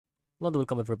Well,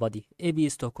 welcome everybody. APE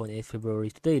stock on 8th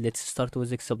February. Today, let's start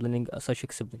with explaining such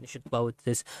explanation about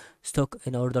this stock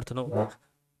in order to know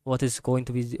what is going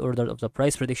to be the order of the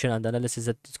price prediction and analysis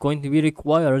that is going to be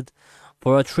required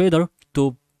for a trader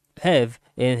to have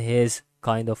in his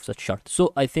kind of the chart.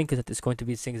 So I think that it's going to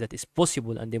be things that is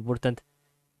possible and important.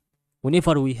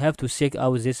 Whenever we have to check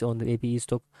out this on the APE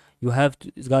stock, you have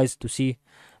to, guys, to see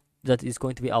that it's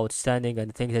going to be outstanding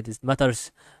and think that it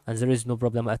matters and there is no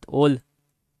problem at all.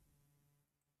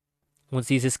 When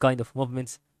see this kind of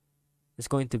movements, it's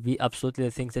going to be absolutely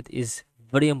the thing that is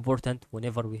very important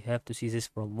whenever we have to see this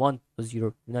from 1 to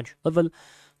 0 financial level.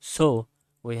 So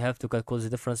we have to calculate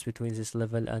the difference between this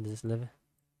level and this level.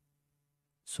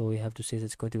 So we have to say that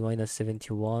it's going to be minus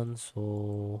 71.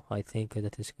 So I think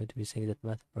that is going to be saying that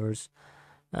matters.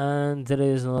 And there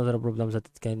is another problem that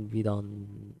it can be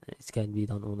done. It can be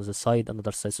done on the side,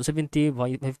 another side. So 70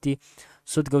 by 50.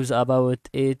 So it goes about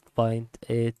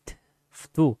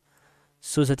 8.82.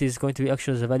 So that is going to be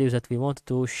actually the value that we want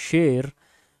to share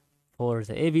for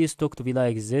the APE stock to be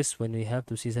like this. When we have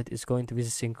to see that it's going to be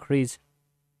this increase,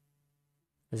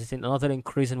 as it another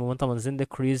increase in momentum and then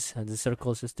decrease, and the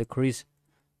circles is decrease.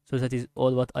 So that is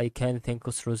all what I can think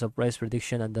through the price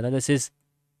prediction and analysis.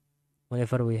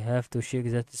 Whenever we have to check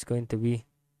that it's going to be,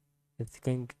 I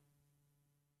think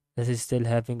that is still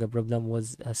having a problem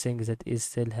with a thing that is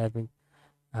still having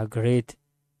a great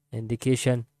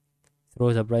indication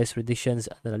through the price predictions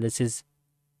and analysis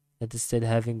that is still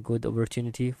having good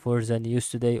opportunity for the news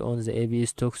today on the APE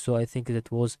stock. So I think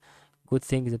that was good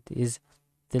thing that is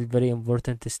still very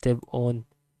important step on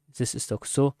this stock.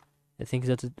 So I think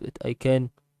that I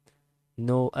can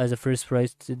know as a first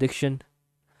price prediction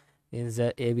in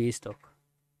the APE stock.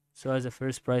 So as a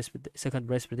second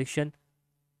price prediction,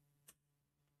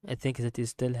 I think that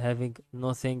is still having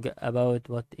nothing about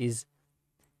what is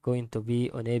going to be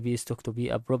on APE stock to be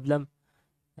a problem.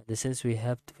 And since we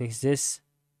have to fix this,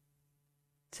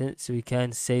 since we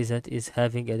can say that is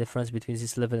having a difference between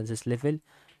this level and this level,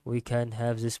 we can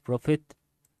have this profit,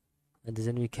 and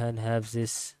then we can have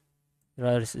this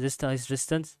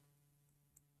resistance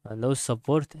and low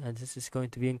support, and this is going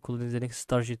to be including the next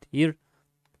target here,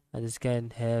 and this can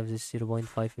have this 0.5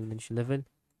 exponential level.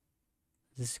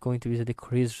 This is going to be the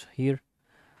decrease here,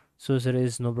 so there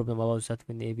is no problem about that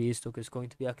when the APE stock is going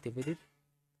to be activated.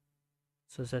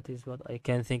 So that is what I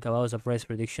can think about the price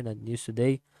prediction and news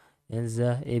today in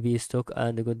the APE stock,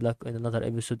 and good luck in another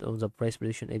episode of the price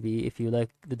prediction APE. If you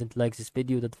didn't like this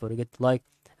video, don't forget to like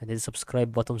and hit the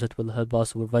subscribe button. That will help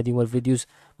us with providing more videos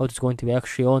what is going to be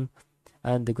actually on.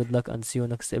 And good luck and see you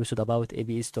next episode about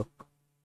APE stock.